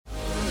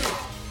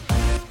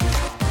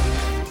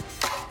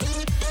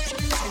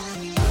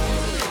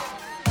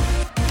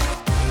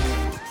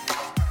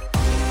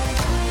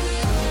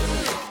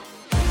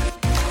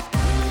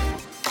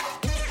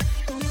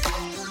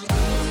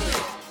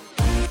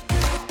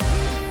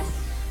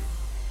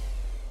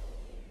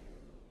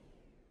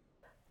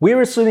We're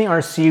resuming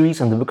our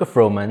series on the book of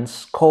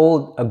Romans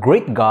called A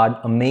Great God,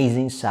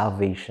 Amazing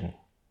Salvation.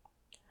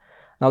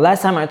 Now,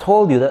 last time I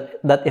told you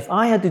that if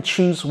I had to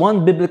choose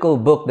one biblical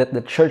book that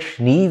the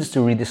church needs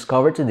to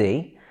rediscover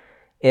today,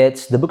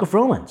 it's the book of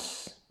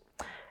Romans.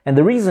 And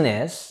the reason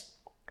is,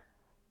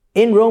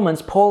 in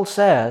Romans, Paul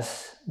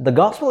says, the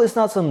gospel is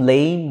not some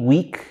lame,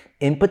 weak,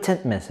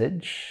 impotent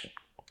message.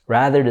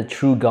 Rather, the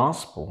true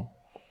gospel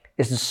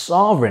is the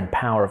sovereign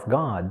power of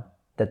God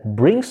that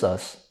brings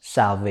us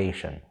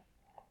salvation.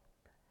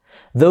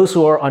 Those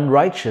who are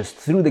unrighteous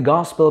through the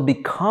gospel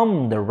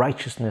become the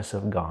righteousness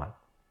of God.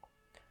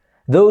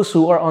 Those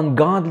who are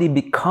ungodly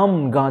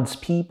become God's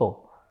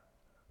people.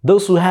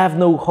 Those who have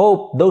no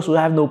hope, those who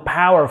have no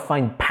power,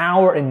 find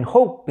power and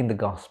hope in the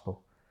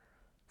gospel.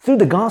 Through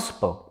the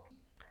gospel,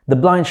 the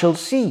blind shall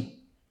see,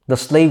 the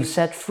slave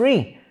set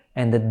free,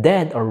 and the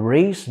dead are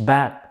raised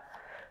back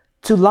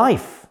to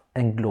life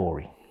and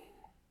glory.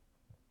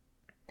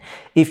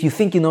 If you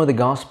think you know the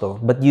gospel,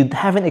 but you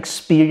haven't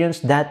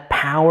experienced that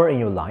power in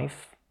your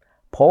life,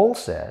 Paul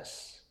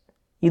says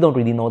you don't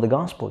really know the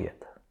gospel yet.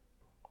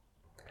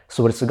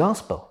 So what is the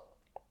gospel?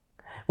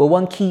 Well,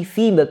 one key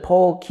theme that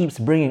Paul keeps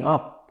bringing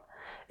up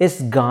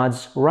is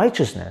God's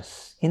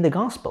righteousness in the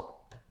gospel.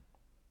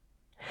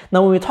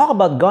 Now, when we talk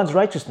about God's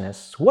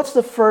righteousness, what's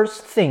the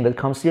first thing that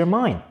comes to your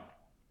mind?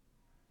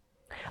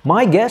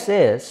 My guess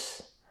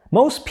is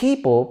most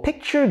people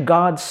picture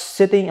God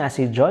sitting as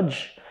a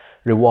judge,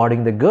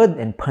 rewarding the good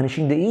and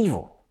punishing the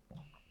evil.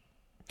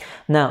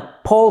 Now,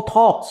 Paul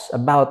talks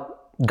about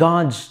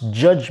God's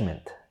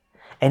judgment,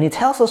 and he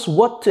tells us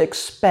what to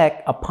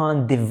expect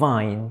upon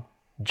divine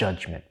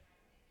judgment.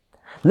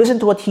 Listen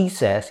to what he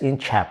says in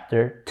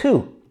chapter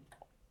 2.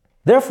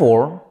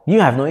 Therefore, you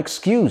have no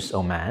excuse,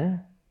 O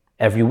man,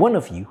 every one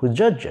of you who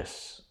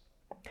judges.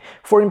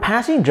 For in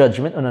passing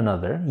judgment on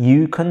another,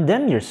 you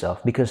condemn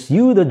yourself, because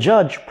you, the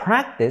judge,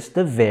 practice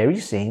the very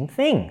same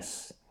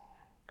things.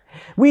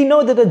 We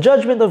know that the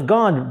judgment of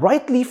God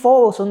rightly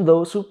falls on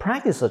those who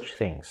practice such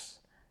things.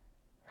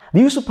 Do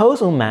you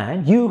suppose, O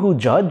man, you who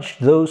judge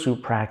those who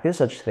practice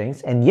such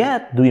things, and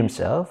yet do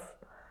yourself,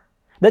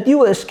 that you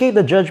will escape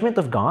the judgment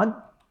of God?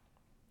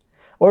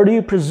 Or do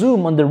you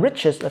presume on the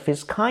riches of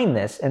His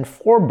kindness and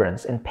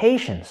forbearance and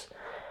patience,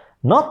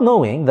 not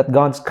knowing that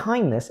God's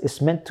kindness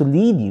is meant to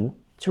lead you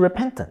to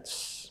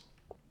repentance?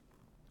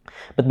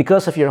 But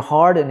because of your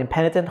hard and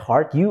impenitent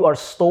heart, you are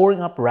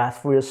storing up wrath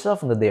for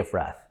yourself on the day of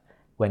wrath,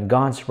 when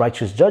God's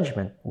righteous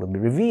judgment will be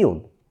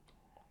revealed.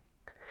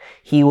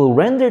 He will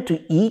render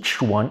to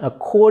each one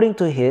according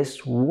to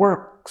his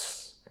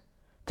works.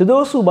 To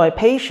those who by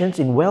patience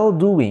in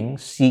well-doing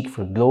seek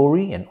for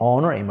glory and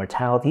honor and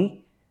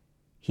immortality,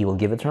 He will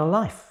give eternal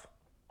life.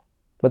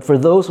 But for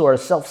those who are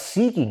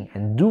self-seeking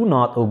and do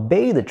not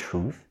obey the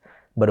truth,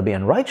 but obey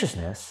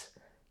unrighteousness,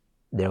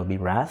 there will be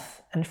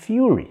wrath and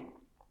fury.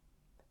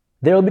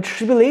 There will be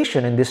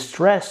tribulation and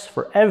distress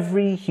for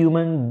every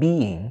human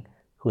being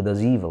who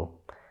does evil,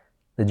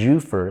 the Jew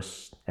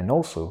first and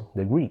also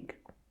the Greek.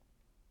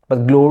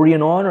 But glory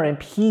and honor and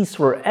peace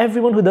for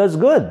everyone who does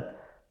good,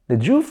 the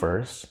Jew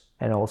first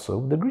and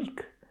also the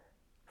Greek.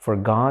 For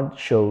God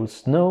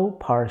shows no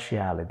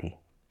partiality.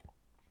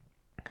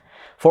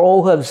 For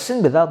all who have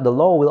sinned without the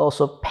law will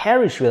also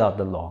perish without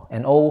the law,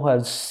 and all who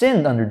have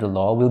sinned under the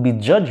law will be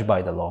judged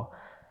by the law.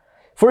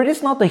 For it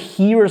is not the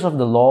hearers of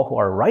the law who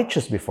are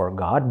righteous before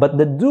God, but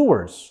the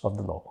doers of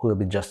the law who will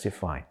be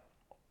justified.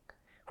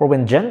 For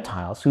when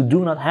Gentiles who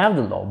do not have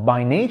the law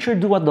by nature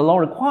do what the law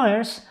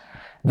requires,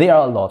 they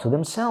are a law to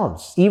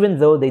themselves, even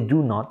though they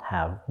do not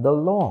have the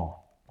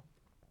law.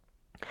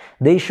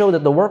 They show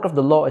that the work of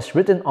the law is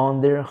written on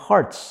their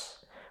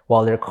hearts,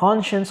 while their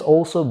conscience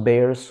also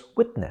bears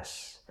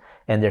witness,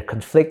 and their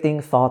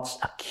conflicting thoughts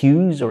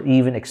accuse or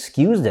even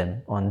excuse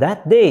them on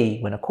that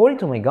day when, according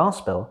to my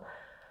gospel,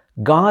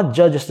 God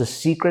judges the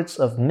secrets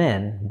of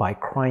men by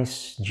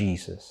Christ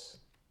Jesus.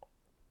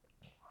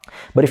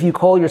 But if you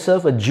call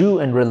yourself a Jew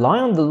and rely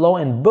on the law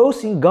and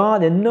boast in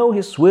God and know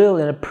His will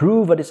and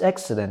approve what is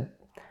excellent,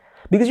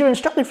 because you're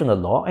instructed from the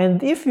law,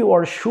 and if you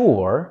are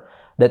sure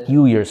that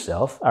you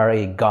yourself are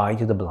a guide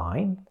to the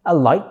blind, a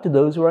light to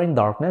those who are in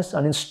darkness,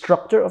 an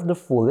instructor of the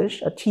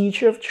foolish, a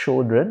teacher of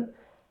children,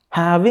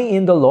 having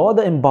in the law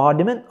the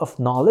embodiment of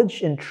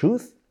knowledge and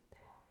truth,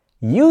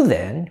 you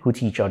then, who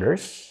teach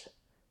others,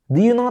 do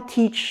you not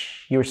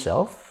teach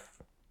yourself?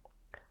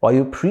 While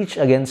you preach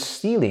against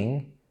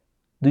stealing,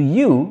 do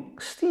you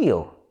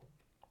steal?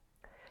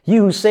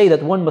 You who say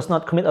that one must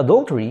not commit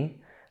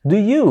adultery, do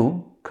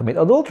you commit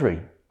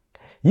adultery?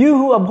 You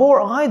who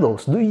abhor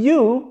idols, do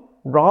you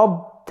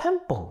rob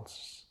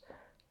temples?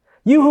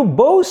 You who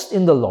boast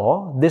in the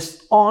law,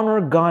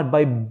 dishonor God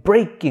by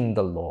breaking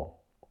the law.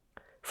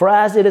 For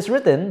as it is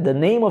written, the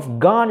name of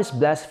God is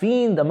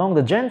blasphemed among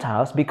the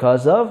Gentiles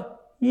because of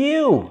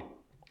you.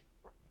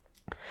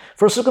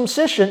 For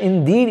circumcision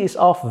indeed is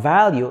of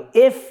value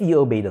if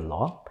you obey the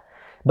law,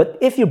 but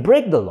if you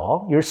break the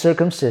law, your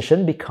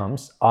circumcision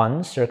becomes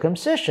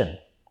uncircumcision.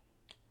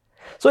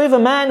 So if a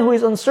man who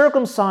is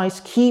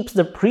uncircumcised keeps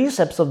the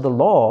precepts of the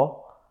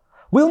law,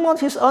 Will not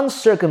his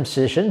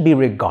uncircumcision be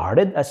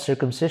regarded as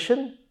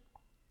circumcision?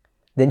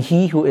 Then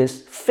he who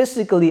is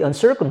physically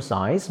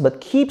uncircumcised but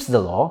keeps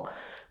the law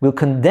will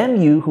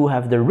condemn you who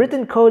have the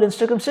written code and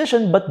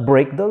circumcision but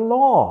break the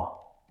law.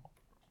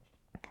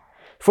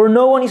 For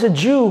no one is a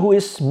Jew who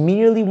is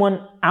merely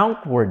one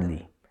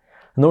outwardly,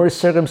 nor is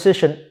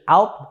circumcision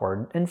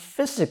outward and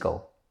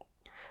physical.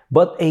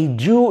 But a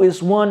Jew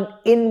is one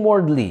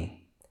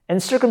inwardly,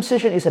 and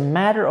circumcision is a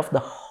matter of the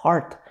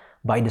heart,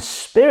 by the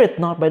Spirit,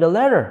 not by the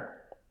letter.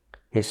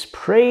 His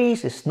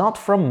praise is not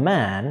from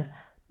man,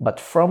 but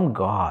from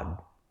God.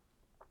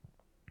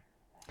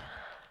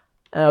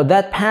 Now,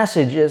 that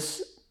passage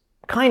is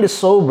kind of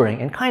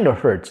sobering and kind of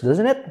hurts,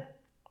 doesn't it?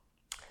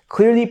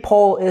 Clearly,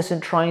 Paul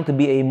isn't trying to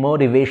be a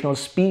motivational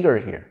speaker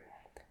here.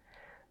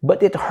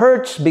 But it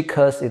hurts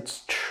because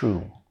it's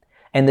true.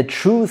 And the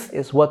truth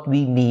is what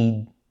we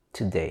need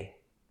today.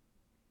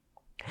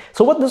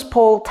 So what does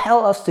Paul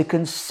tell us to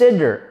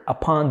consider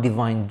upon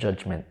divine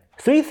judgment?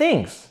 3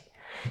 things.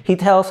 He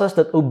tells us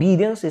that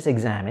obedience is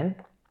examined,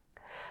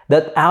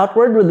 that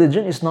outward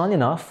religion is not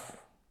enough,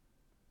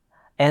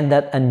 and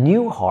that a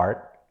new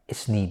heart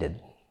is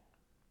needed.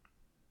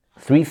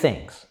 3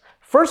 things.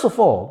 First of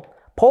all,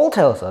 Paul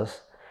tells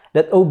us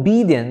that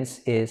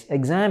obedience is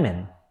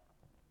examined.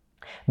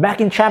 Back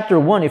in chapter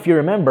 1, if you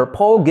remember,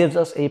 Paul gives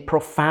us a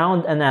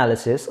profound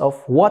analysis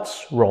of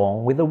what's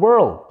wrong with the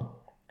world.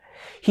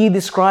 He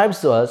describes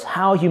to us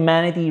how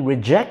humanity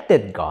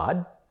rejected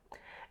God,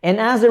 and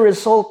as a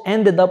result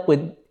ended up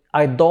with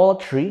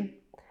idolatry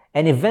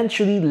and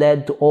eventually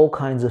led to all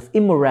kinds of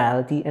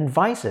immorality and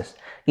vices.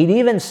 It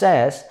even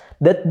says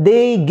that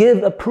they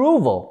give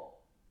approval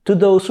to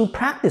those who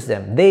practice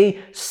them.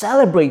 They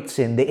celebrate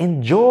sin. They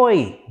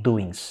enjoy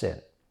doing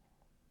sin.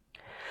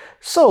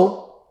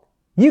 So,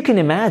 you can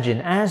imagine,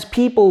 as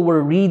people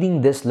were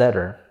reading this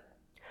letter,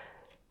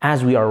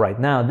 as we are right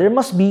now, there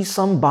must be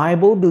some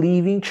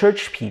Bible-believing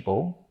church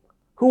people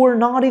who were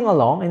nodding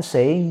along and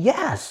saying,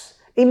 yes,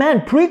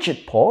 amen, preach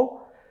it,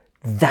 Paul.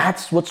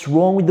 That's what's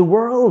wrong with the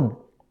world.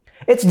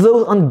 It's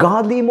those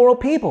ungodly, immoral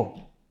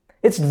people.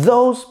 It's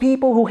those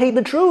people who hate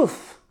the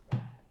truth.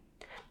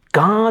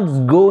 God's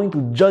going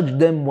to judge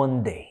them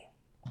one day.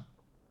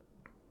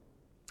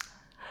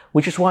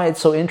 Which is why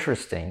it's so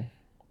interesting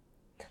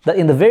that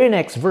in the very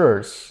next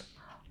verse,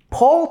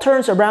 Paul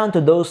turns around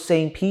to those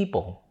same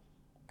people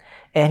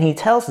and he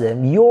tells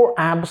them, you're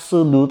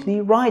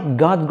absolutely right.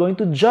 God's going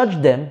to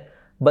judge them,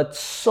 but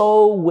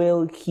so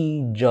will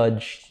he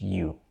judge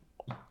you.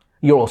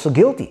 You're also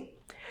guilty.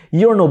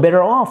 You're no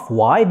better off.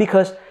 Why?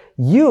 Because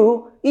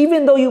you,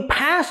 even though you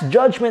pass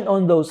judgment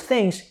on those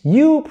things,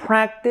 you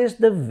practice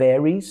the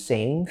very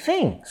same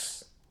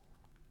things.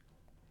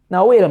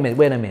 Now, wait a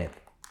minute.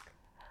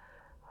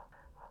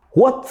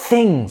 What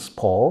things,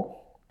 Paul?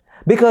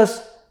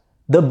 Because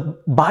the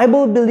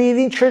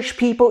Bible-believing church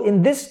people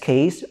in this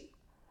case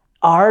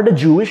are the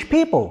Jewish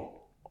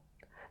people.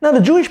 Now,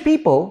 the Jewish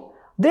people,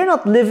 they're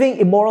not living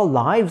immoral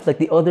lives like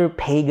the other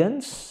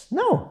pagans.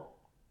 No.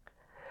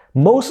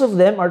 Most of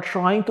them are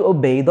trying to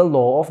obey the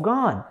law of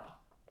God.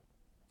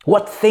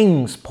 What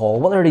things, Paul?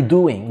 What are they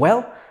doing?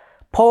 Well,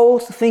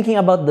 Paul's thinking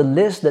about the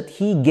list that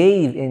he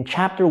gave in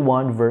chapter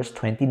 1, verse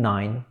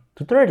 29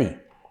 to 30.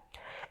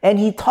 And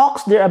he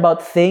talks there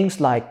about things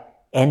like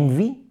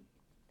envy,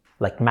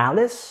 like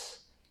malice,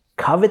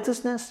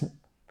 covetousness,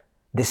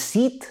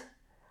 deceit.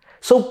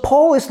 So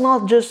Paul is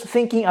not just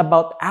thinking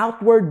about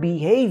outward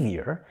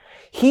behavior,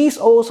 he's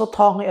also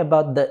talking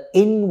about the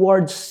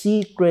inward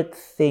secret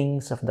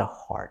things of the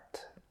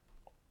heart.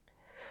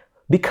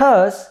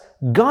 Because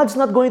God's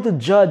not going to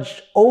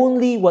judge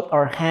only what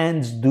our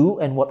hands do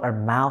and what our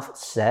mouth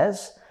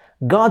says.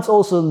 God's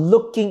also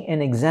looking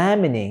and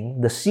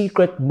examining the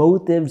secret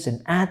motives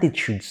and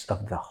attitudes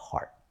of the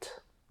heart.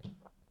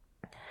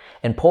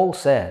 And Paul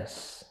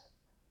says,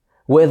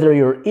 whether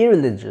you're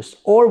irreligious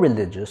or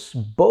religious,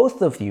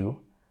 both of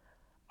you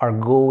are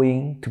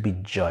going to be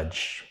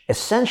judged.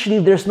 Essentially,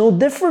 there's no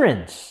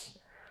difference.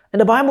 And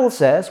the Bible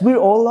says we're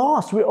all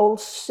lost. We're all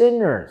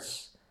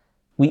sinners.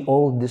 We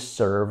all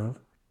deserve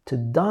to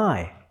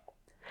die.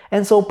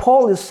 And so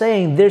Paul is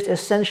saying there's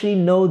essentially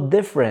no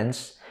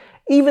difference,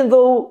 even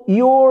though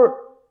you're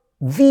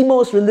the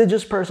most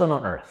religious person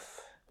on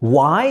earth.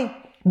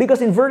 Why?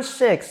 Because in verse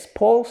 6,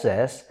 Paul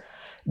says,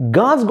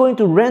 God's going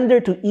to render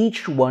to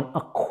each one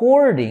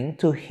according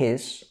to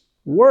his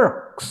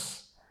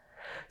works.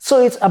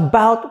 So it's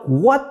about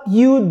what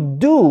you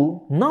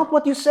do, not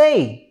what you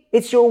say.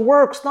 It's your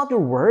works, not your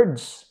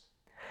words.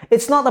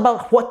 It's not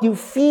about what you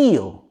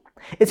feel.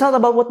 It's not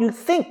about what you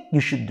think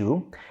you should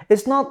do.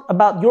 It's not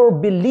about your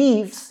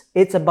beliefs.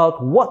 It's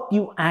about what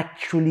you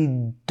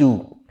actually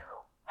do.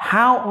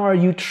 How are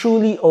you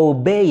truly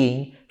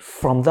obeying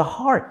from the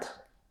heart?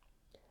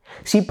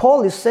 See,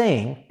 Paul is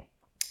saying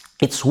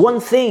it's one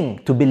thing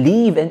to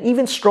believe and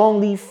even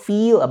strongly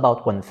feel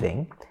about one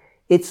thing.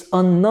 It's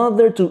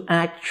another to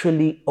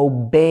actually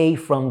obey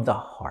from the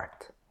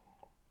heart.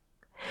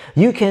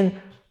 You can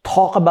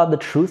talk about the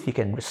truth, you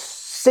can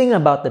sing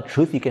about the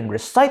truth, you can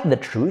recite the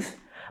truth,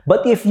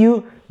 But if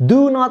you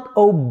do not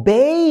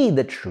obey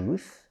the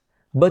truth,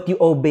 but you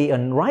obey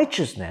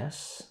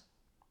unrighteousness,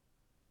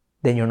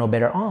 then you're no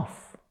better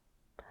off.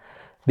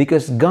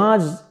 Because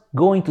God's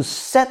going to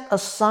set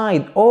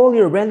aside all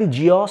your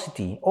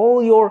religiosity,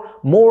 all your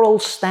moral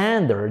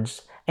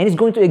standards, and He's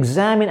going to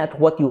examine at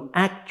what you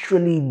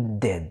actually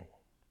did.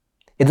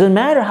 It doesn't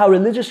matter how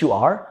religious you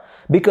are,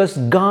 because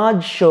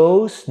God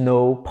shows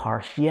no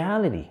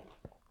partiality.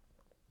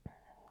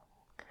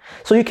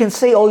 So you can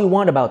say all you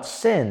want about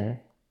sin,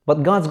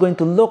 but God's going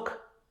to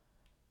look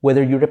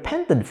whether you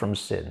repented from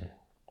sin.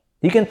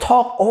 You can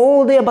talk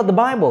all day about the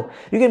Bible.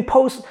 You can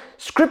post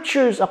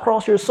scriptures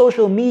across your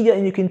social media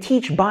and you can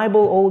teach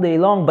Bible all day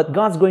long, but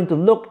God's going to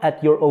look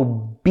at your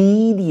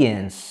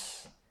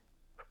obedience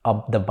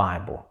of the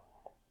Bible.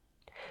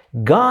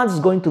 God's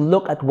going to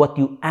look at what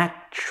you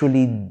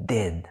actually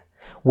did,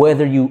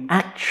 whether you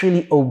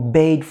actually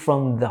obeyed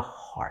from the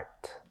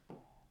heart.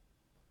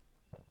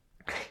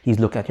 He's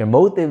looking at your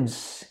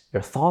motives,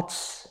 your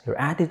thoughts, your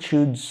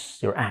attitudes,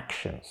 your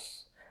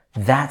actions.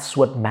 That's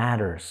what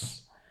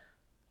matters.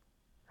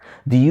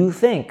 Do you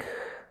think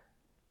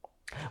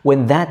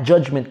when that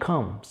judgment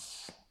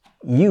comes,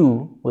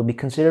 you will be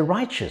considered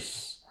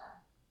righteous?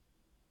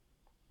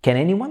 Can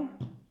anyone?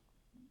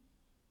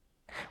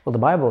 Well, the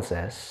Bible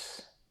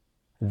says,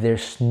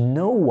 there's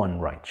no one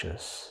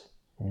righteous,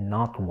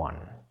 not one.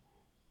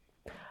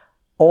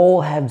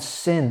 All have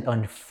sinned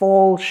and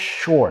fall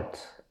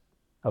short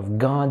of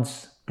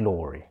God's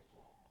glory.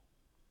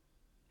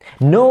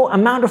 No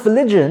amount of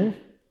religion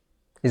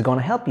is going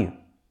to help you.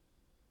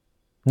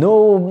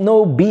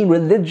 No being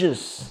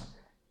religious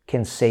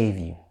can save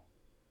you.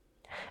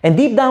 And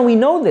deep down we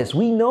know this.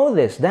 We know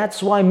this.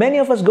 That's why many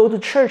of us go to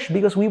church,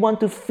 because we want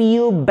to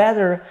feel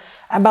better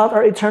about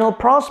our eternal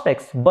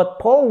prospects. But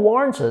Paul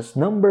warns us,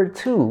 number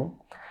 2,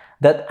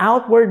 that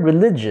outward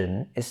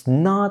religion is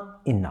not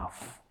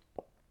enough.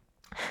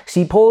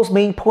 See, Paul's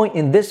main point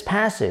in this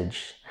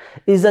passage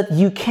is that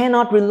you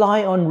cannot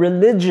rely on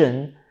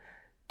religion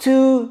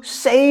to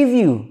save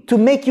you, to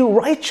make you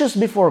righteous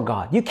before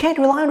God. You can't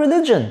rely on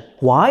religion.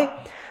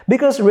 Why?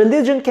 Because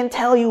religion can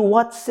tell you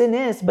what sin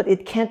is, but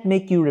it can't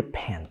make you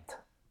repent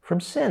from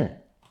sin.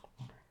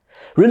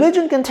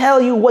 Religion can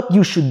tell you what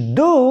you should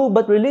do,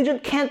 but religion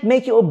can't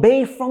make you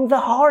obey from the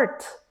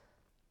heart.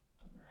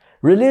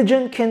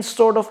 Religion can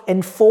sort of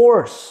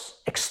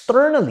enforce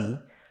externally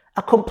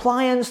a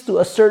compliance to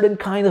a certain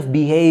kind of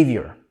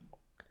behavior,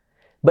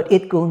 but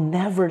it will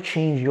never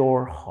change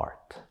your heart.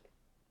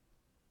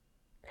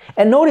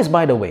 And notice,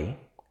 by the way,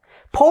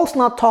 Paul's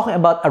not talking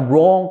about a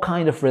wrong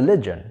kind of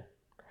religion.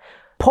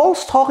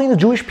 Paul's talking to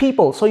Jewish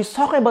people, so he's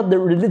talking about the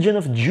religion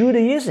of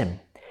Judaism.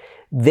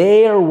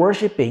 They are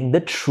worshiping the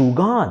true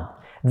God.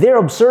 They're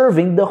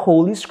observing the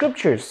Holy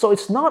Scriptures. So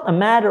it's not a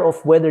matter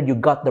of whether you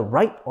got the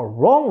right or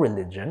wrong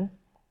religion.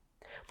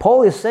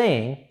 Paul is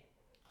saying,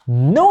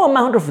 no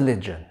amount of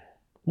religion,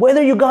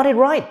 whether you got it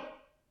right,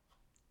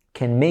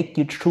 can make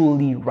you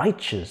truly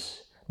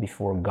righteous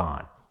before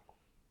God.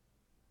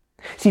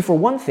 See, for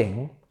one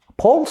thing,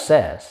 Paul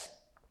says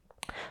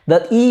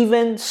that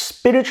even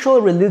spiritual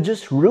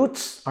religious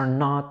roots are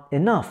not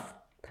enough.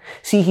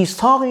 See, he's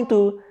talking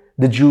to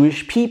the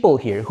Jewish people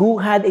here who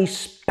had a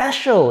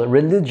special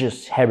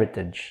religious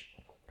heritage.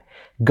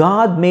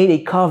 God made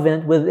a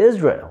covenant with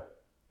Israel.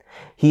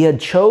 He had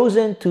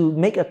chosen to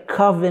make a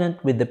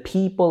covenant with the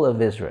people of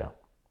Israel.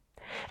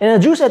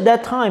 And the Jews at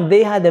that time,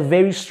 they had a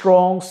very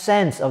strong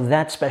sense of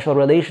that special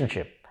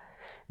relationship.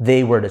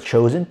 They were the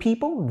chosen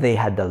people. They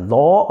had the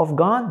law of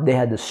God. They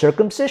had the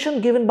circumcision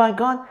given by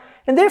God.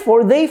 And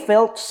therefore, they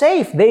felt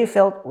safe. They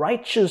felt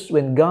righteous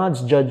when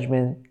God's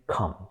judgment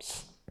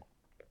comes.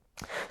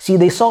 See,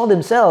 they saw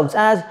themselves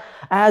as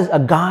a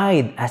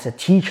guide, as a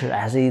teacher,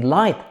 as a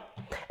light.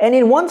 And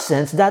in one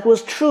sense, that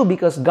was true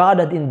because God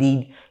had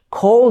indeed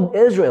called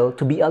Israel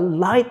to be a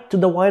light to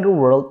the wider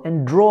world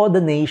and draw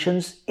the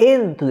nations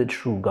into the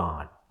true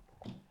God.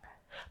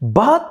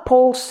 But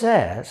Paul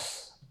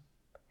says,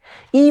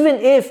 even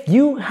if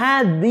you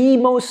had the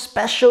most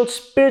special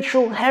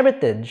spiritual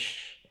heritage,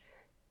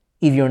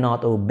 if you're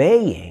not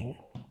obeying,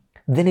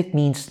 then it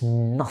means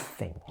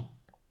nothing.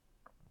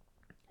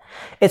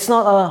 It's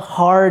not a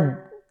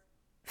hard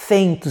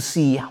thing to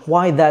see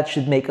why that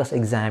should make us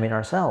examine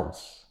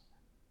ourselves.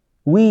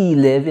 We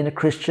live in a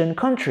Christian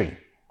country.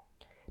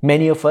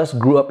 Many of us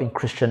grew up in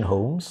Christian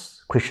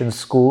homes, Christian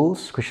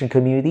schools, Christian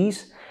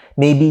communities.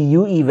 Maybe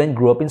you even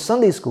grew up in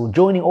Sunday school,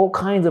 joining all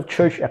kinds of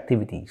church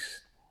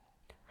activities.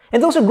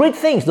 And those are great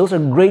things. Those are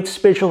great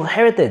spiritual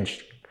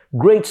heritage,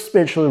 great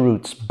spiritual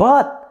roots.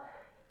 But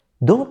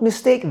don't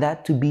mistake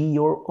that to be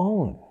your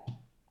own.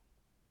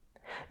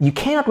 You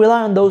cannot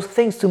rely on those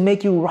things to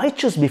make you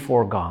righteous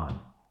before God.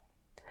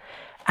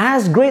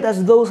 As great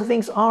as those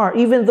things are,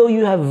 even though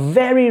you have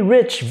very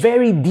rich,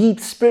 very deep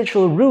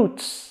spiritual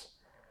roots,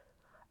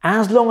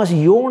 as long as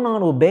you're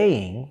not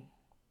obeying,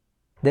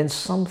 then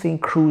something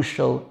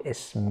crucial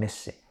is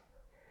missing.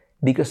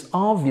 Because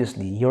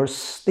obviously, you're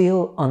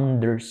still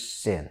under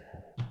sin.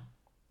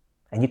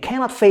 And you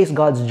cannot face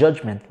God's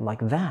judgment like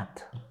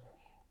that.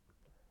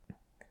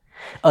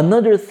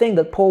 Another thing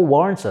that Paul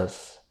warns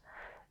us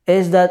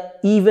is that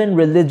even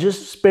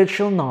religious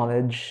spiritual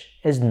knowledge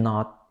is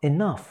not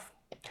enough.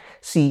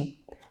 See,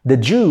 the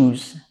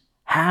Jews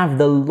have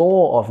the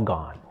law of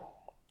God.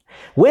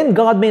 When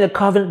God made a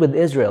covenant with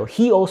Israel,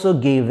 He also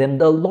gave them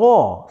the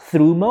law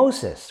through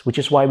Moses, which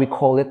is why we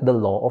call it the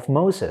law of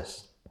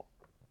Moses.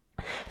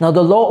 Now,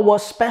 the law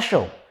was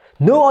special.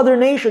 No other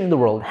nation in the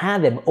world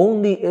had them,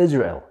 only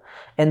Israel.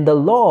 And the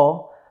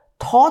law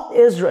taught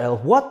Israel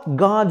what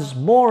God's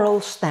moral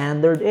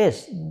standard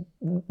is.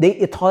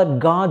 It taught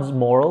God's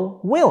moral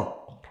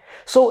will.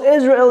 So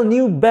Israel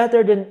knew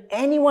better than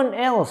anyone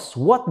else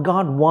what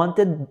God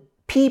wanted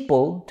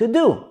people to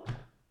do.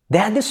 They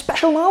had this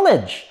special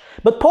knowledge.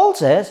 But Paul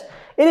says,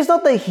 it is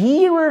not the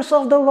hearers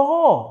of the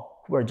law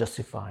who are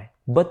justified,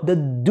 but the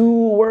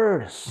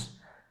doers.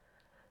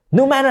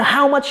 No matter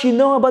how much you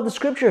know about the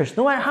scriptures,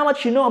 no matter how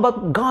much you know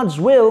about God's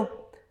will,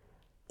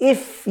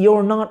 if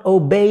you're not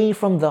obeying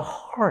from the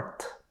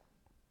heart,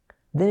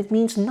 then it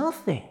means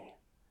nothing.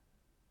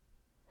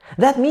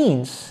 That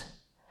means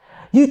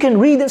you can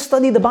read and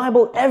study the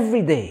Bible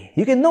every day.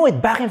 You can know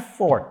it back and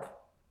forth.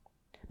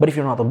 But if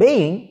you're not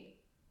obeying,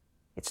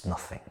 it's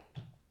nothing.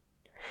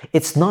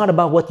 It's not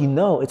about what you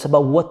know, it's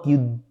about what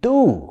you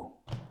do.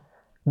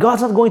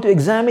 God's not going to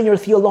examine your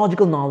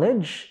theological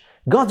knowledge.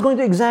 God's going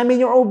to examine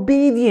your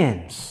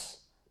obedience.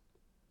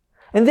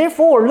 And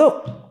therefore,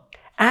 look,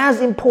 as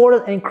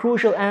important and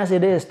crucial as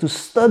it is to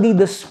study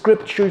the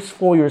scriptures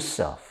for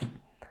yourself,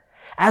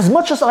 as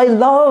much as I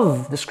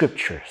love the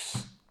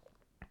scriptures,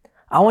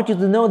 I want you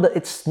to know that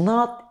it's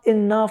not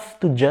enough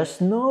to just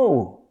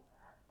know.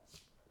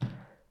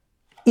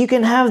 You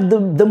can have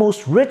the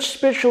most rich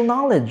spiritual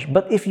knowledge,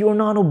 but if you're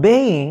not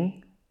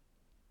obeying,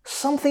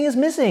 something is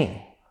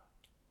missing.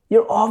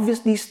 You're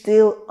obviously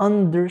still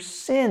under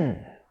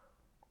sin.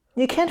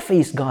 You can't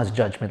face God's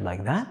judgment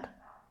like that.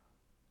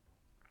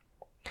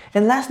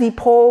 And lastly,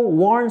 Paul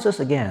warns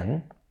us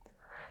again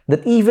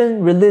that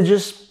even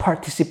religious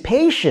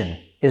participation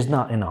is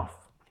not enough.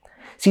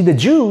 See, the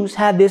Jews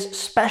had this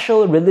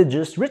special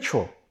religious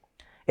ritual.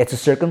 It's a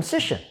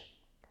circumcision.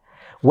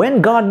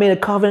 When God made a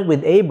covenant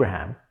with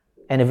Abraham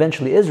and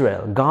eventually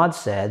Israel, God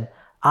said,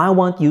 I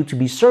want you to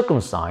be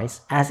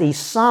circumcised as a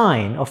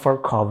sign of our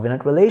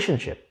covenant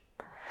relationship.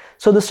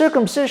 So the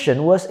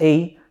circumcision was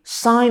a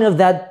sign of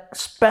that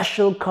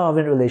special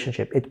covenant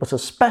relationship. It was a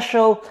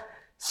special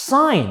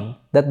sign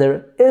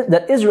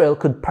that Israel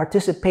could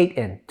participate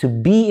in, to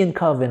be in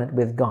covenant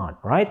with God,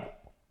 right?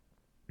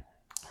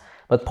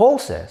 But Paul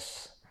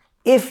says,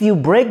 if you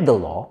break the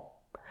law,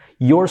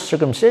 your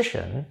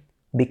circumcision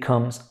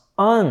becomes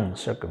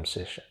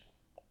uncircumcision.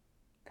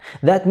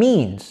 That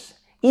means,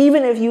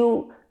 even if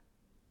you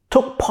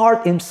took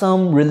part in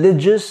some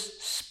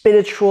religious,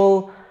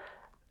 spiritual,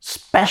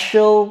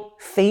 special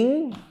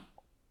thing,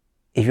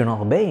 if you're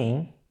not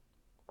obeying,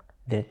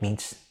 then it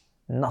means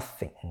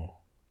nothing.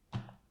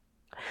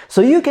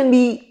 So you can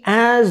be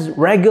as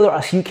regular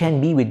as you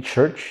can be with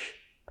church.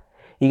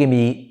 You can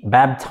be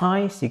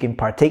baptized. You can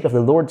partake of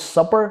the Lord's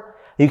Supper.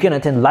 You can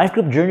attend life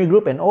group, journey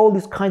group, and all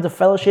these kinds of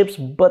fellowships,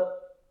 but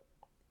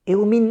it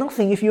will mean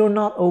nothing if you're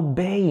not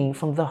obeying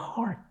from the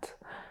heart.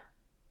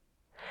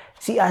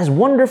 See, as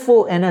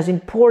wonderful and as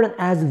important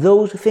as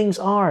those things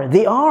are.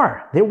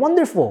 They're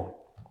wonderful.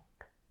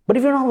 But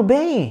if you're not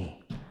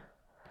obeying,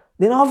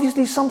 then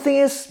obviously something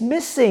is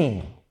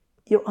missing.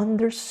 You're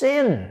under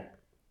sin.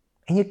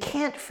 And you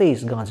can't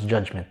face God's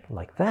judgment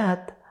like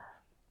that.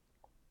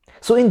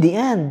 So in the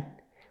end,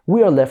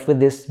 we are left with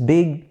this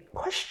big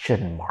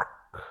question mark.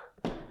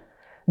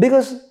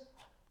 Because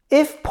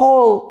if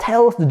Paul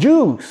tells the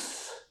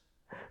Jews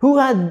who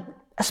had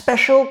a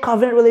special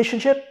covenant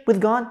relationship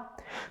with God,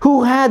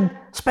 who had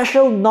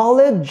special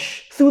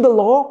knowledge through the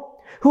law,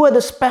 who had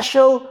a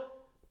special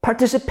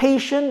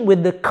participation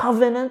with the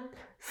covenant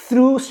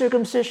through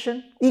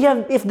circumcision,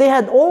 if they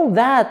had all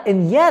that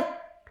and yet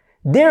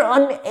they're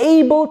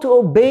unable to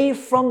obey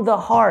from the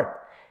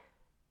heart,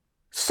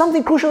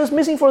 something crucial is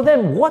missing for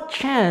them. What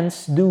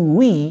chance do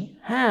we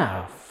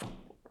have?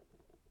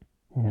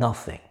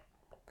 Nothing.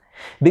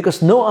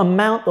 Because no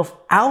amount of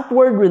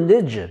outward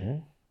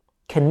religion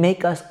can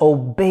make us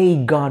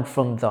obey God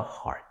from the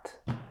heart.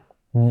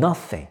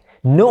 Nothing.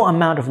 No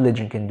amount of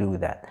religion can do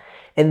that.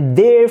 And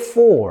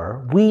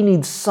therefore, we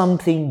need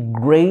something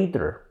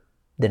greater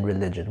than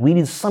religion. We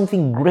need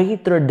something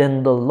greater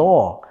than the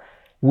law.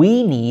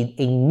 We need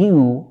a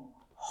new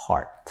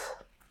heart.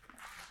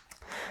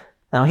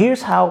 Now,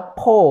 here's how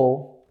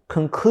Paul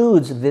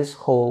concludes this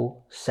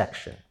whole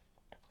section.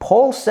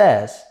 Paul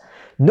says,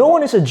 no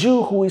one is a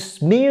Jew who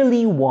is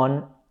merely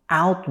one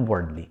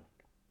outwardly.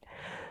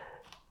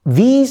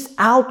 These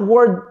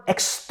outward,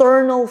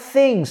 external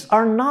things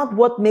are not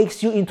what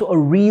makes you into a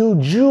real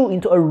Jew,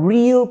 into a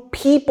real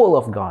people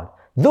of God.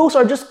 Those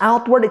are just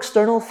outward,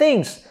 external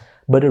things.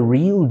 But a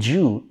real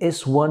Jew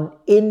is one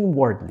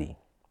inwardly.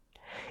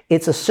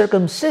 It's a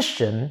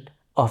circumcision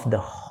of the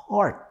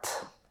heart.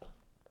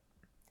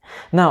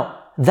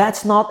 Now,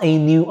 that's not a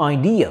new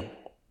idea.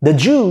 The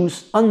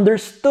Jews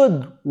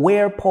understood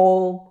where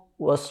Paul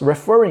was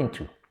referring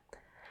to.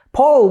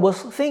 Paul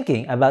was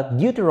thinking about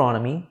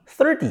Deuteronomy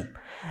 30.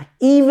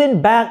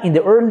 Even back in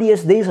the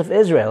earliest days of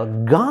Israel,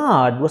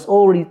 God was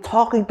already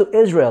talking to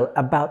Israel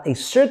about a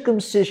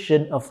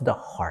circumcision of the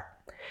heart.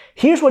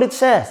 Here's what it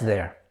says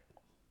there.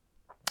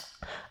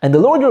 And the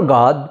Lord your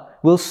God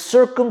will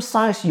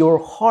circumcise your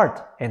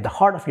heart and the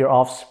heart of your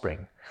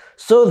offspring,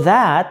 so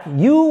that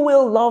you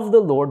will love the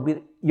Lord with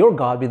your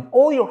God with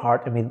all your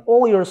heart and with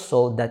all your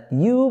soul, that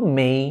you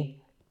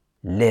may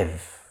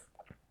live.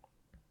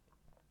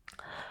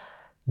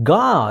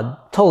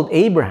 God told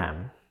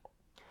Abraham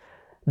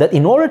that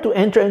in order to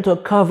enter into a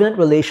covenant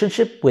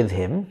relationship with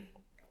him,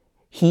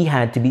 he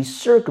had to be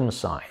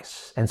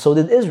circumcised, and so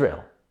did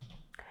Israel.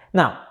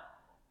 Now,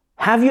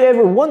 have you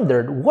ever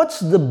wondered what's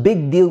the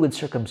big deal with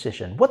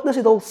circumcision? What does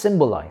it all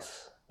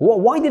symbolize?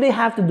 Why did they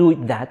have to do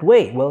it that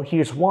way? Well,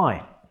 here's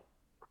why.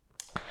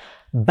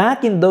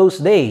 Back in those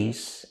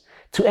days,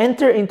 to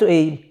enter into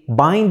a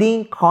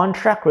binding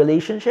contract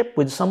relationship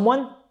with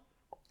someone,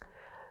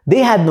 they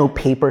had no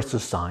papers to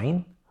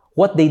sign.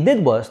 What they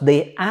did was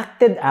they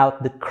acted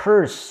out the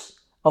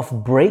curse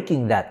of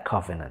breaking that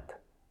covenant.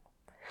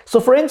 So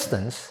for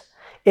instance,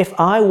 if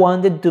I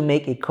wanted to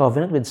make a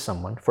covenant with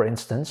someone, for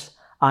instance,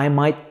 I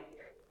might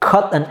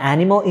cut an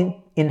animal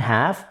in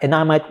half and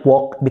I might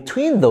walk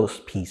between those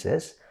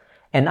pieces,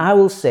 and I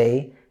will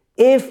say,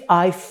 if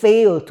I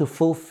fail to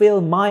fulfill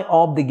my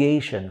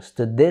obligations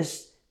to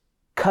this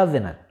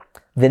covenant,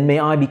 then may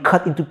I be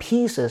cut into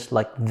pieces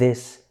like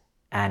this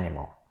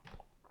animal.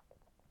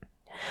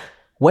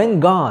 When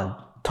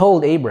God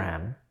told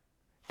Abraham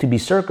to be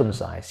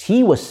circumcised,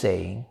 he was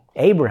saying,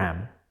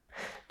 Abraham,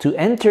 to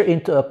enter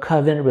into a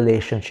covenant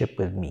relationship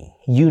with me,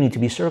 you need to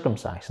be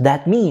circumcised.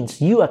 That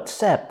means you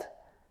accept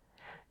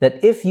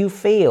that if you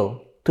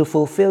fail to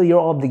fulfill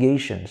your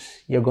obligations,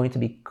 you're going to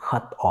be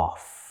cut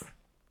off.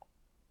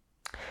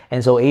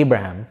 And so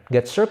Abraham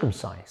gets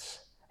circumcised,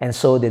 and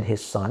so did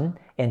his son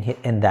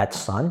and that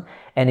son,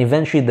 and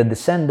eventually the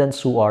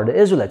descendants who are the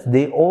Israelites.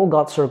 They all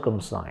got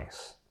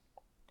circumcised.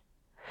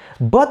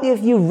 But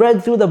if you've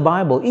read through the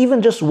Bible,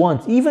 even just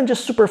once, even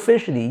just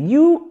superficially,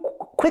 you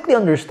quickly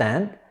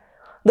understand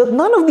that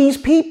none of these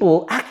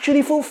people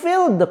actually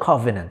fulfilled the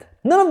covenant.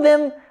 None of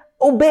them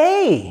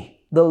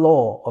obey the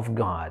law of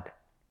God.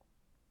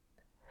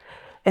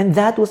 And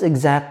that was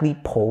exactly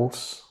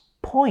Paul's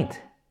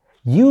point.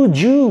 You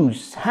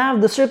Jews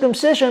have the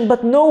circumcision,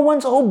 but no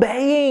one's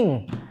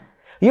obeying.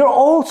 You're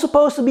all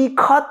supposed to be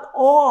cut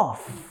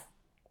off.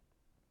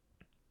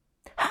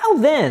 How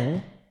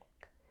then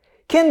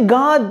can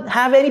God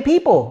have any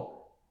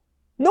people?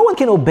 No one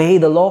can obey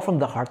the law from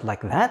the heart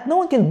like that. No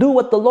one can do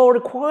what the law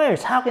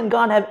requires. How can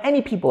God have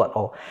any people at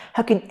all?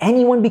 How can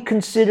anyone be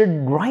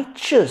considered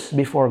righteous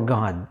before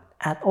God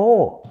at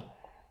all?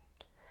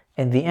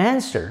 And the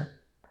answer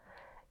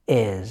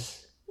is,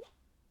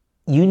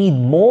 you need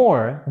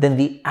more than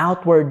the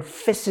outward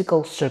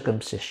physical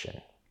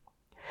circumcision.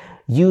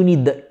 You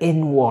need the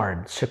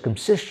inward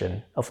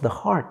circumcision of the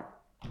heart.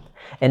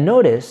 And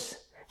notice,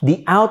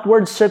 the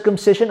outward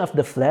circumcision of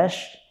the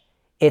flesh,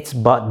 it's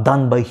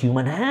done by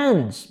human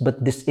hands.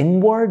 But this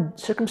inward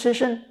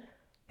circumcision,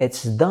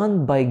 it's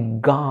done by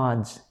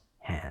God's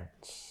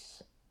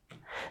hands.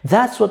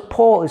 That's what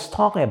Paul is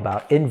talking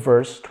about in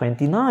verse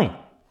 29.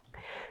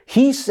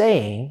 He's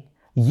saying,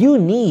 you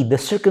need the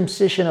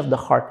circumcision of the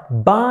heart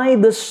by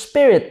the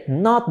Spirit,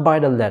 not by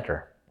the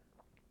letter.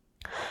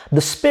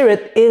 The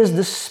Spirit is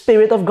the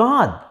Spirit of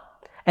God,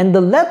 and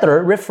the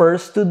letter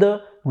refers to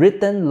the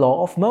written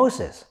law of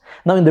Moses.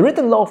 Now, in the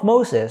written law of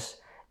Moses,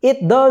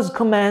 it does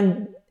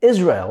command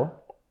Israel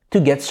to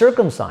get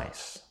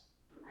circumcised.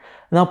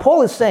 Now,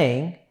 Paul is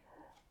saying,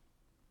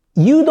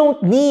 you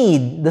don't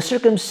need the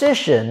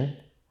circumcision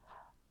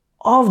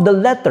of the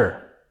letter,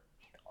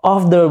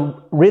 of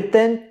the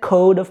written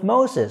code of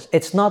Moses.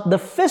 It's not the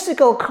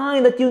physical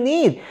kind that you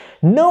need.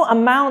 No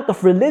amount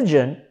of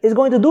religion is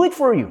going to do it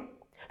for you.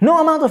 No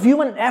amount of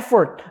human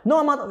effort, no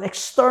amount of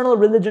external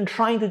religion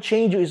trying to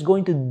change you is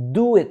going to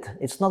do it.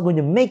 It's not going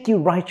to make you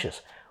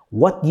righteous.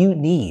 What you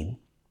need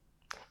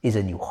is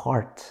a new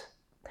heart.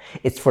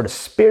 It's for the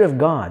Spirit of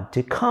God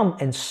to come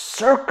and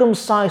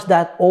circumcise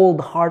that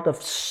old heart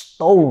of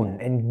stone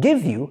and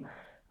give you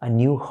a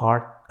new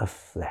heart of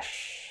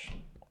flesh.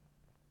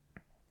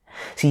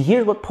 See,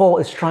 here's what Paul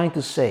is trying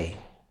to say.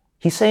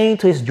 He's saying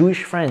to his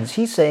Jewish friends,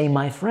 he's saying,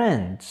 my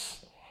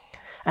friends,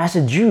 as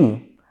a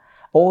Jew,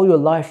 all your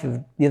life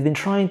you've been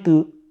trying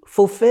to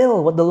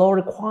fulfill what the law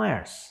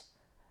requires.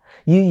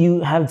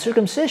 You have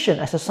circumcision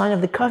as a sign of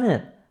the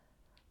covenant.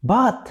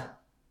 But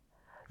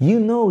you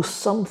know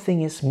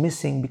something is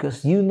missing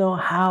because you know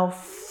how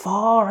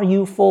far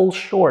you fall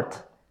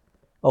short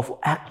of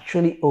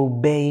actually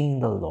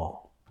obeying the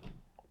law.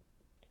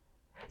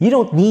 You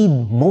don't need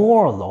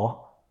more law.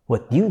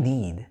 What you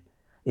need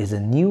is a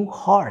new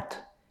heart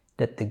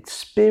that the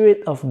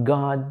Spirit of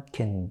God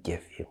can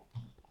give you.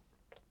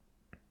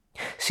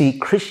 See,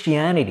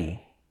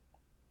 Christianity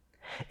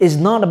is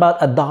not about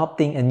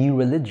adopting a new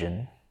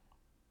religion.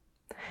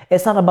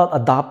 It's not about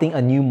adopting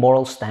a new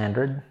moral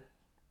standard.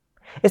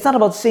 It's not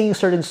about singing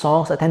certain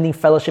songs, attending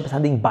fellowship,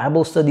 attending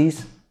Bible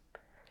studies.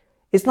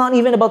 It's not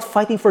even about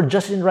fighting for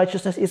justice and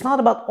righteousness. It's not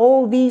about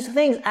all these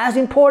things, as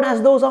important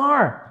as those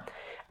are.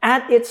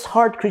 At its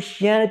heart,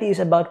 Christianity is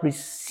about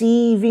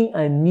receiving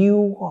a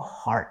new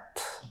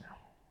heart.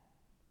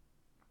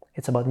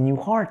 It's about a new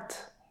heart.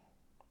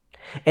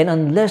 And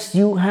unless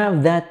you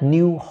have that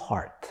new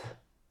heart,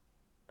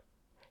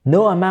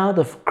 no amount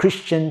of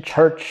Christian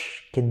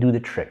church can do the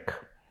trick.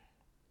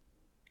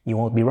 You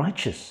won't be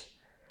righteous.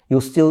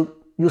 You'll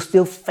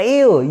still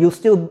fail. You'll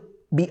still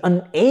be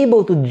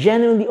unable to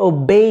genuinely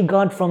obey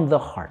God from the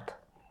heart.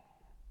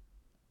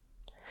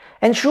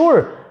 And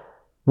sure,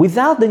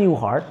 without the new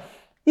heart,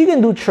 you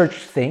can do church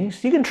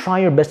things. You can try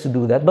your best to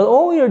do that. But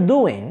all you're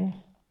doing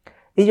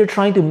is you're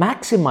trying to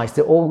maximize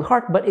the old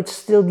heart, but it's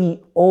still the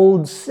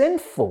old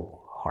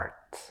sinful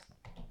heart.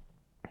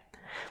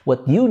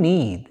 What you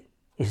need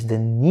is the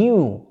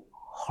new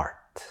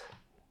heart.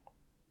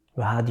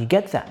 Well, how do you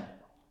get that?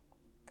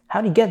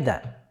 How do you get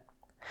that?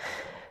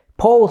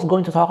 Paul is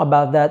going to talk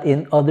about that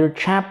in other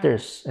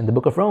chapters in the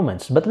book of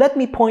Romans. But let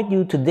me point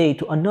you today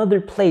to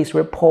another place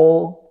where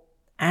Paul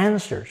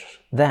answers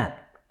that.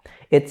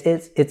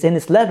 It's in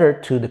his letter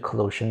to the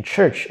Colossian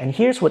church. And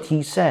here's what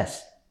he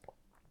says.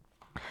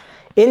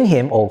 In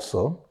him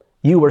also,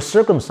 you were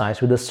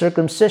circumcised with a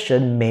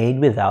circumcision made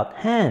without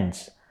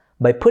hands,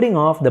 by putting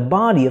off the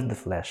body of the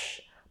flesh,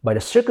 by the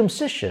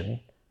circumcision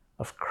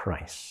of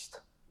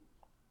Christ.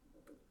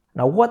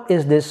 Now, what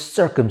is this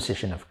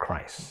circumcision of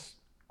Christ?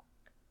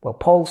 Well,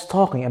 Paul's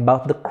talking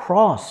about the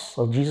cross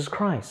of Jesus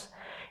Christ.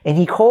 And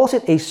he calls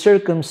it a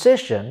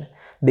circumcision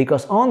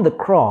because on the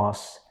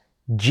cross,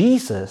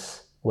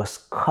 Jesus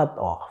was cut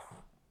off.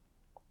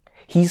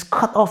 He's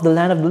cut off the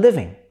land of the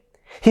living.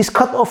 He's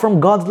cut off from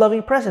God's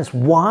loving presence.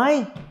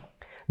 Why?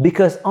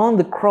 Because on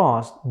the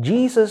cross,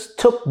 Jesus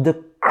took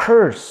the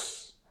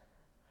curse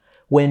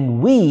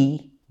when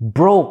we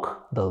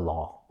broke the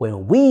law.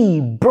 When we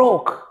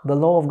broke the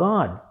law of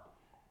God.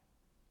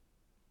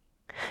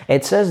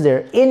 It says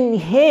there, in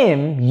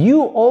him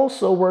you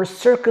also were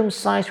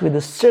circumcised with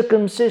a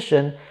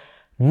circumcision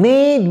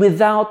made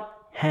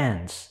without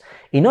hands.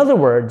 In other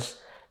words,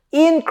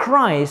 in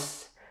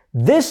Christ,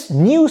 this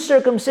new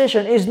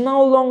circumcision is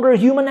no longer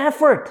human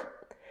effort.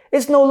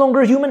 It's no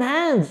longer human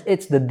hands.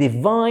 It's the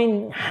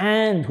divine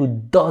hand who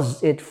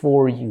does it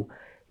for you.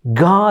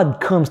 God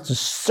comes to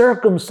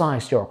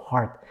circumcise your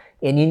heart.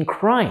 And in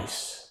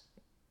Christ,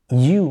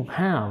 you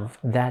have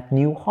that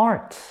new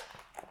heart.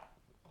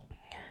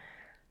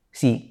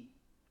 See,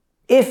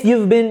 if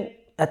you've been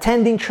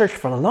attending church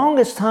for the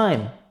longest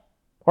time,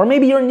 or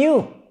maybe you're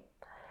new,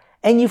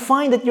 and you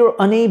find that you're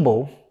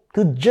unable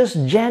to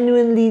just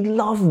genuinely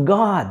love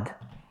God,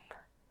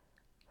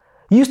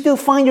 you still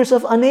find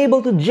yourself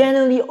unable to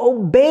genuinely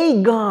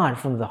obey God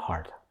from the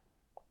heart.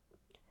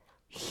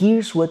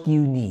 Here's what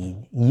you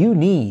need. You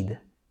need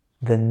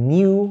the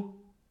new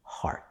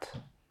heart.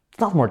 It's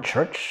not more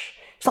church.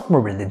 It's not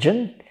more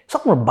religion. It's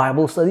not more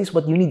Bible studies.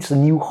 What you need is a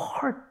new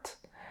heart.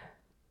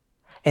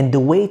 And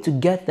the way to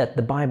get that,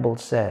 the Bible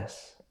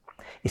says,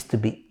 is to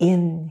be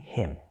in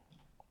Him.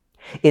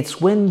 It's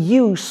when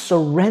you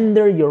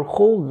surrender your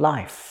whole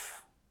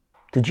life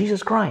to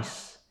Jesus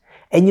Christ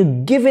and you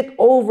give it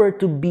over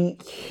to be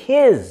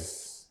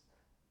His.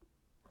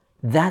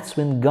 That's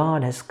when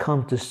God has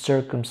come to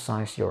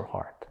circumcise your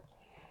heart.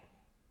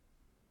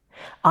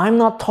 I'm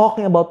not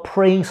talking about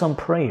praying some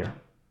prayer.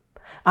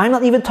 I'm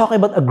not even talking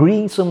about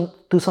agreeing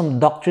to some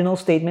doctrinal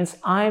statements.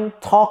 I'm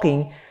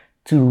talking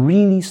to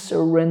really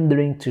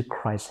surrendering to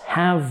Christ.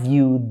 Have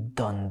you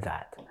done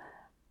that?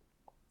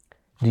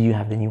 Do you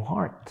have the new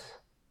heart?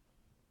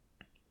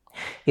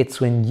 It's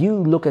when you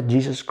look at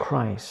Jesus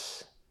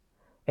Christ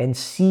and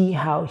see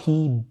how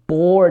He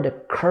bore the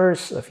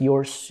curse of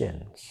your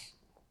sins.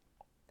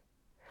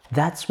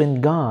 That's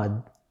when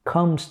God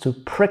comes to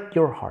prick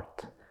your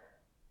heart.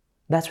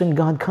 That's when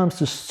God comes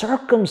to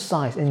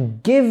circumcise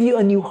and give you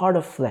a new heart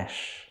of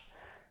flesh.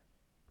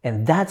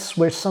 And that's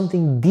where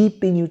something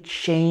deep in you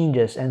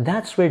changes. And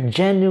that's where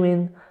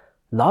genuine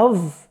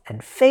love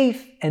and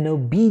faith and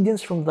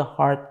obedience from the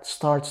heart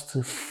starts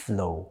to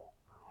flow.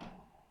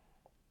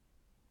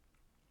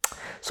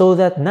 So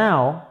that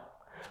now,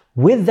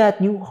 with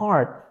that new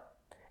heart,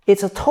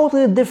 it's a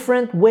totally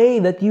different way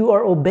that you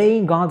are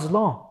obeying God's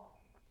law.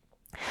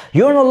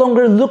 You're no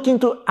longer looking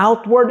to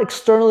outward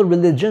external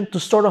religion to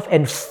sort of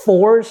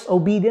enforce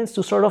obedience,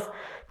 to sort of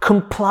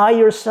comply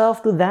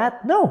yourself to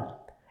that. No.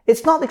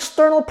 It's not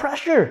external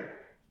pressure.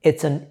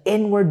 It's an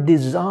inward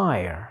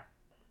desire.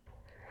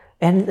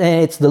 And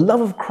it's the love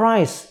of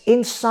Christ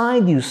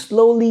inside you,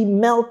 slowly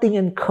melting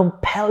and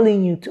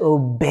compelling you to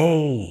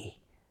obey.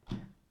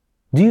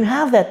 Do you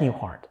have that new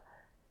heart?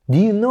 Do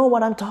you know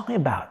what I'm talking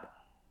about?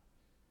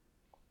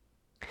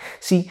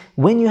 See,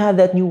 when you have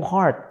that new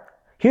heart,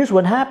 here's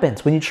what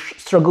happens when you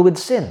struggle with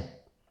sin.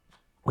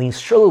 When you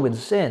struggle with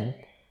sin,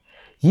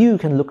 you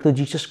can look to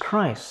Jesus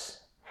Christ.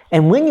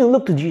 And when you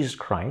look to Jesus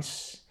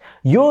Christ,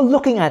 you're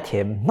looking at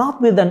Him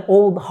not with an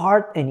old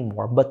heart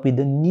anymore, but with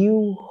a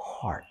new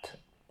heart.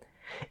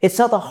 It's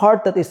not a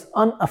heart that is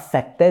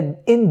unaffected,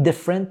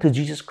 indifferent to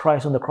Jesus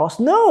Christ on the cross.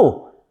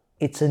 No!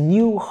 It's a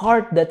new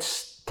heart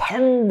that's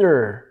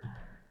tender.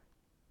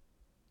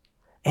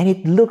 And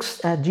it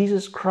looks at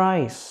Jesus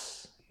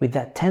Christ with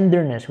that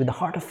tenderness, with the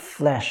heart of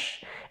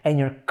flesh, and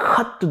you're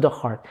cut to the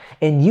heart.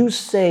 And you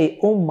say,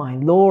 "Oh my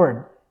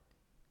Lord,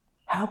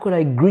 how could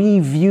I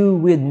grieve you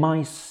with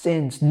my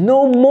sins?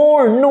 No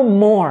more, no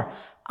more.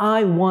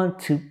 I want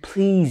to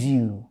please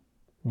you,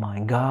 my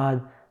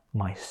God,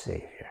 my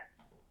Savior."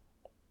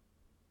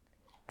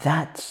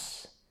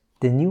 That's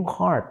the new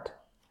heart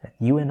that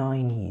you and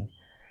I need.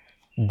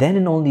 Then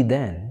and only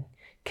then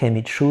can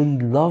we truly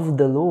love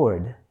the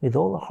Lord with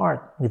all our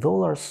heart, with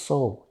all our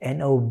soul,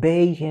 and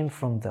obey Him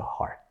from the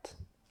heart.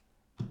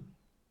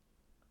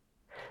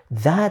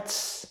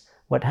 That's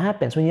what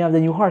happens when you have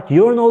the new heart.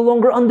 You're no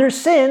longer under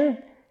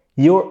sin,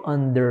 you're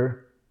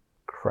under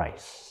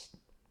Christ.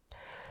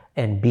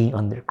 And being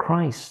under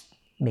Christ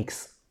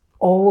makes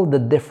all the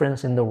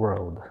difference in the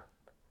world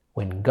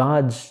when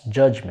God's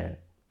judgment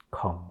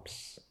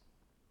comes.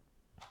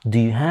 Do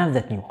you have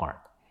that new heart?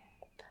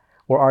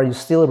 Or are you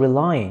still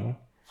relying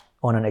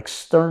on an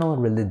external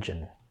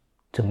religion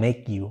to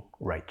make you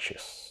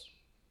righteous?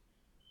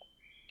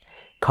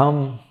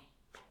 Come,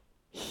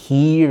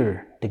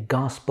 hear the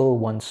gospel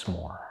once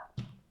more.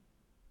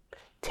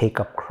 Take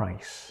up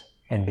Christ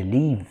and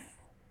believe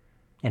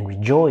and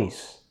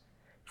rejoice,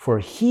 for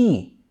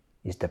He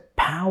is the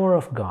power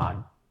of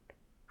God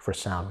for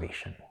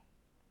salvation.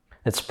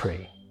 Let's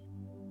pray.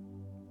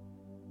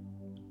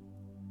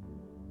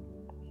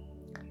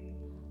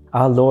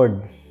 Our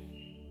Lord,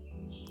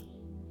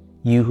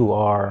 You who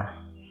are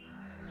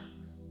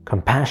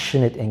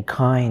compassionate and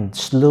kind,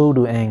 slow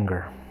to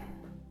anger,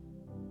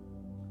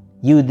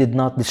 You did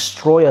not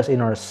destroy us in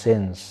our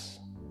sins,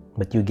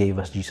 but You gave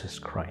us Jesus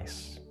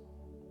Christ.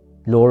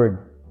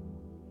 Lord,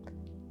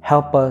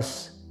 help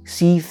us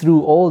see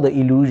through all the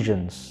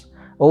illusions,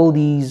 all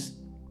these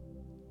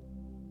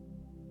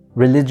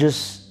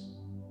religious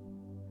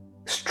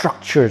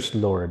structures,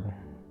 Lord,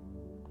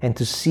 and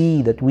to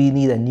see that we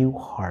need a new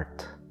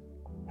heart,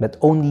 that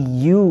only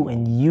You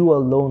and You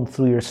alone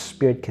through Your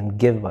Spirit can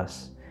give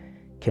us,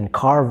 can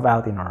carve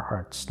out in our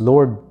hearts.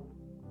 Lord,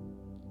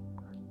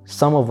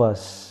 some of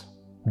us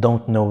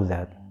don't know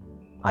that.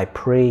 I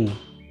pray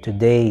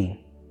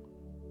today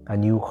a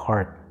new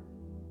heart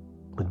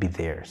would be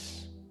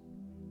theirs.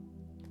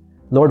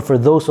 Lord, for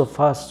those of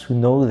us who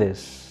know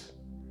this,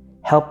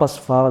 help us,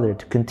 Father,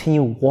 to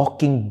continue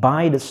walking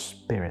by the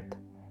Spirit,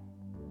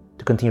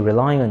 to continue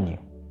relying on You,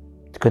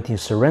 to continue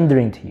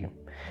surrendering to You,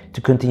 to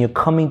continue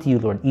coming to You,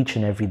 Lord, each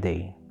and every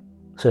day,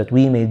 so that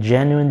we may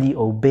genuinely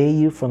obey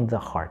You from the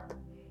heart.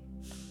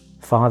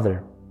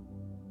 Father,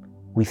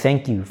 we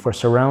thank You for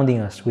surrounding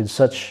us with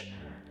such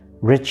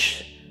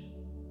rich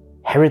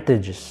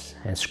heritages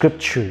and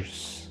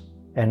scriptures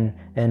and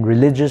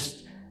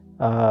religious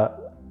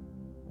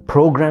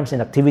programs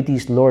and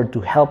activities, Lord,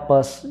 to help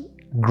us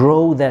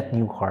grow that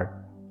new heart.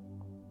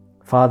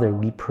 Father,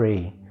 we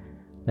pray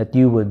that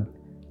You would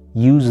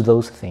use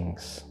those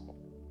things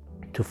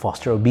to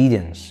foster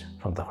obedience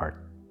from the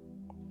heart.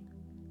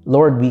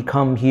 Lord, we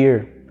come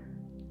here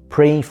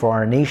praying for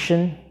our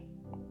nation.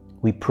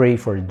 We pray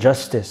for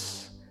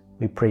justice.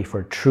 We pray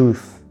for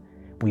truth.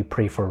 We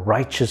pray for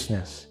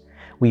righteousness.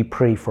 We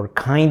pray for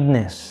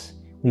kindness.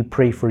 We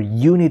pray for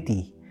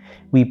unity.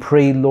 We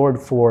pray, Lord,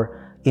 for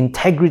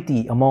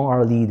integrity among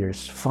our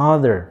leaders.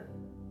 Father,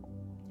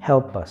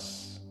 help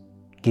us.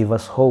 Give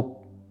us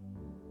hope.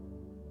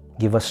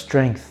 Give us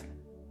strength.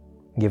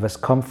 Give us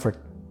comfort.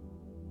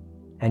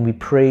 And we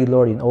pray,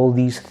 Lord, in all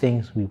these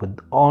things, we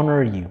would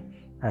honor You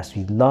as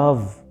we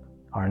love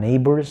our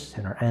neighbors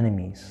and our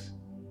enemies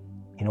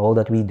in all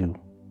that we do,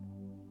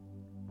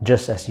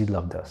 just as You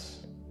loved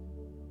us.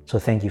 So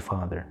thank You,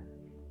 Father.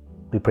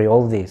 We pray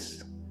all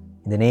this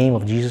in the name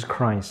of Jesus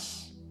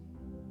Christ,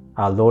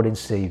 our Lord and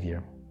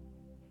Savior.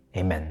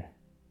 Amen.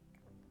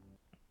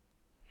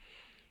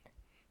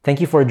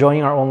 Thank you for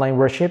joining our online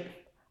worship.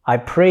 I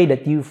pray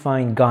that you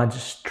find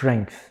God's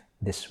strength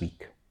this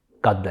week.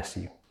 God bless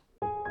you.